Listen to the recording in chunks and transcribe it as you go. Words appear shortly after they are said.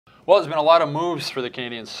Well, there's been a lot of moves for the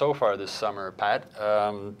Canadiens so far this summer, Pat.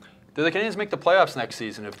 Do the Canadiens make the playoffs next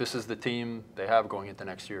season if this is the team they have going into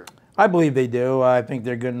next year? I believe they do. I think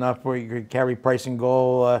they're good enough where you could carry Price and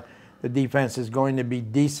goal. The defense is going to be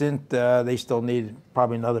decent. They still need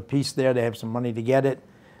probably another piece there. They have some money to get it.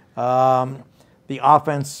 The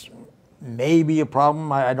offense may be a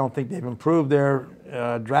problem. I don't think they've improved there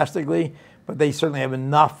drastically, but they certainly have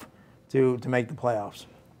enough to make the playoffs.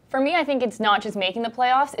 For me, I think it's not just making the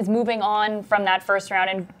playoffs, it's moving on from that first round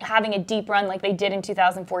and having a deep run like they did in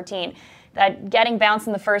 2014. That getting bounced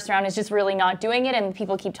in the first round is just really not doing it, and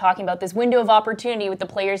people keep talking about this window of opportunity with the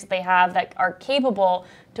players that they have that are capable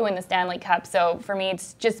to win the Stanley Cup. So for me,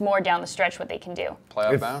 it's just more down the stretch what they can do.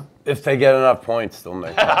 Playoff bound? If they get enough points, they'll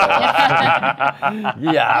make it.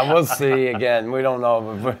 Yeah, we'll see. Again, we don't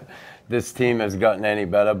know if this team has gotten any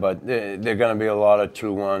better, but they're going to be a lot of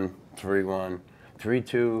 2-1, 3-1.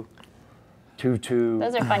 3-2, 2-2.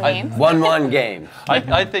 Those are fun games. 1-1 games.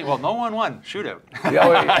 I think, well, no 1-1 shootout.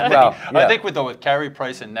 I think with Carey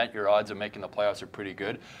Price and net, your odds of making the playoffs are pretty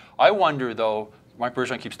good. I wonder, though, Mike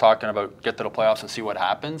Bergeron keeps talking about get to the playoffs and see what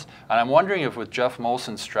happens. And I'm wondering if with Jeff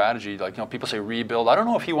Molson's strategy, like, people say rebuild, I don't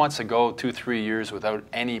know if he wants to go 2-3 years without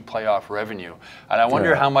any playoff revenue. And I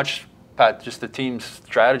wonder how much, Pat, just the team's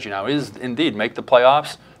strategy now is indeed make the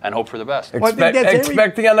playoffs and hope for the best.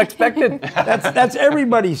 Expect the unexpected. That's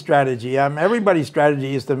everybody's strategy. Everybody's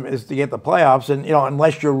strategy is to get the playoffs, and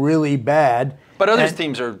unless you're really bad. But other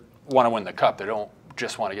teams want to win the cup. They don't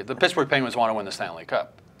just want to get the Pittsburgh Penguins want to win the Stanley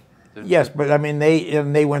Cup. Yes, but I mean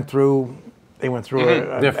they went through a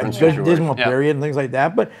dismal period and things like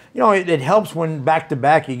that. But it helps when back to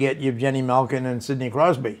back you get Evgeny Malkin and Sidney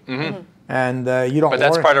Crosby. Mm-hmm. And you don't. But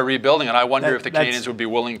that's part of rebuilding, and I wonder if the Canadiens would be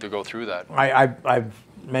willing to go through that. I've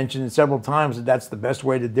mentioned several times that that's the best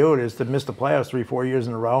way to do it is to miss the playoffs 3-4 years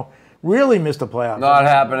in a row. Really miss the playoffs. Not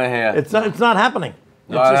happening here. It's not happening.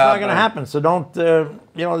 It's just not going to happen. So don't.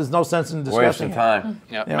 There's no sense in discussing wasting time.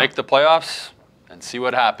 Yeah, make the playoffs and see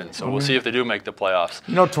what happens. So we'll see if they do make the playoffs.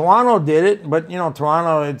 Toronto did it, but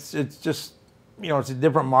Toronto, it's just it's a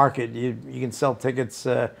different market. You can sell tickets.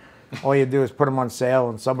 All you do is put them on sale,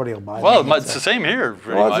 and somebody will buy them. Well, it's the same here,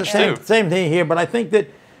 pretty much, too. Same thing here, but I think that,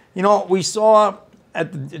 we saw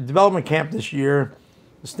at the development camp this year,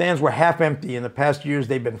 the stands were half empty. In the past years,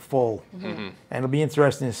 they've been full. Mm-hmm. And it'll be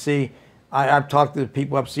interesting to see. I've talked to the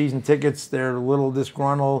people who have season tickets. They're a little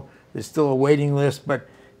disgruntled. There's still a waiting list, but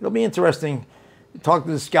it'll be interesting. Talk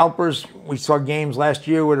to the scalpers. We saw games last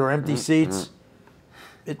year where there were empty seats.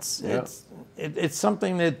 It's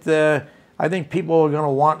something that I think people are going to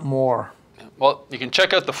want more. Well, you can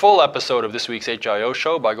check out the full episode of this week's HIO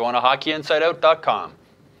show by going to hockeyinsideout.com.